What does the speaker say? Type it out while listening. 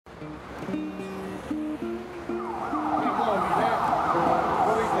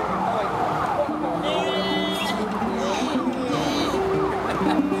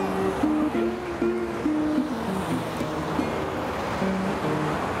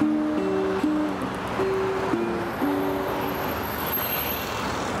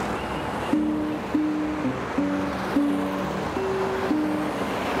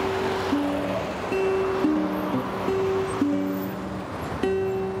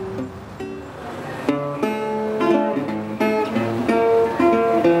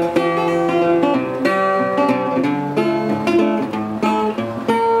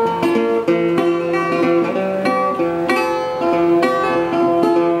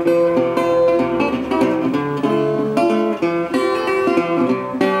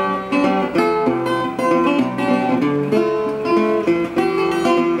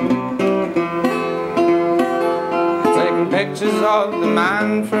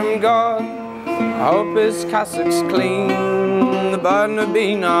from God. I hope his cassock's clean. The burden of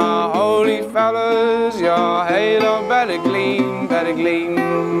being our holy fellas, your halo better gleam, better gleam.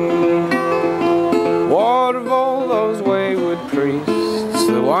 What of all those wayward priests,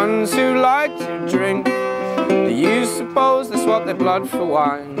 the ones who like to drink? Do you suppose they swap their blood for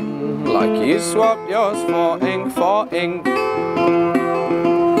wine, like you swapped yours for ink, for ink?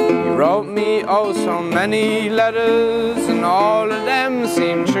 You wrote me oh so many letters, and all of them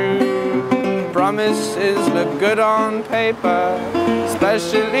seem true. Promises look good on paper,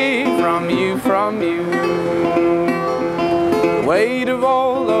 especially from you, from you. The weight of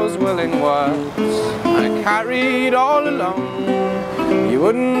all those willing words I carried all alone. You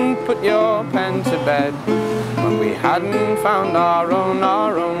wouldn't put your pen to bed when we hadn't found our own,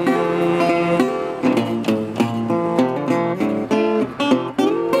 our own.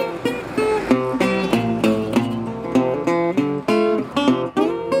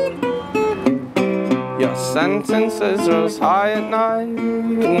 Your sentences rose high at night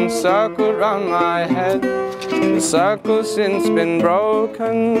and circled round my head. The circle's since been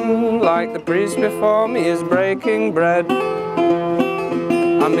broken, like the priest before me is breaking bread.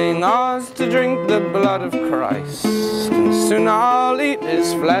 I'm being asked to drink the blood of Christ, and soon I'll eat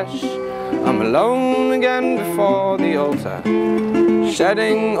his flesh. I'm alone again before the altar,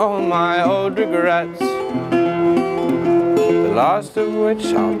 shedding all my old regrets, the last of which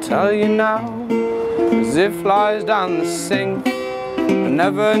I'll tell you now, as if lies down the sink. I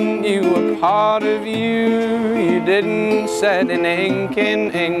never knew a part of you didn't set in ink,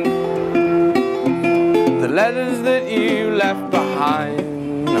 in ink. The letters that you left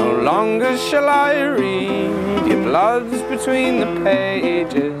behind no longer shall I read. Your blood's between the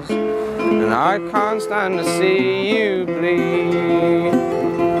pages, and I can't stand to see you bleed.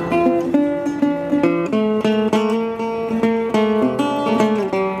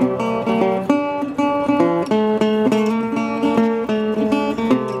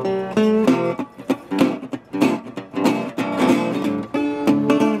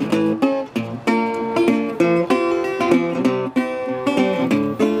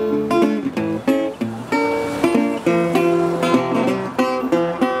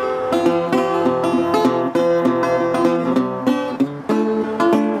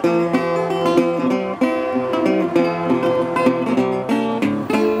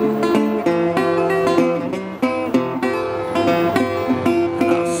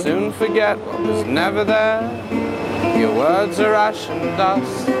 What was never there, your words are ash and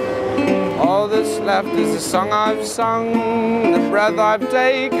dust. All that's left is the song I've sung, the breath I've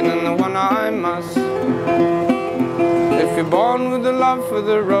taken and the one I must. If you're born with a love for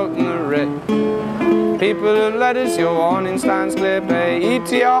the rote and the writ, people of letters, your warning stands clear. Pay heed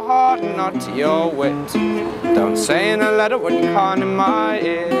to your heart and not to your wit. Don't say in a letter what you can't in my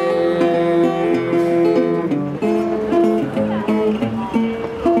ear.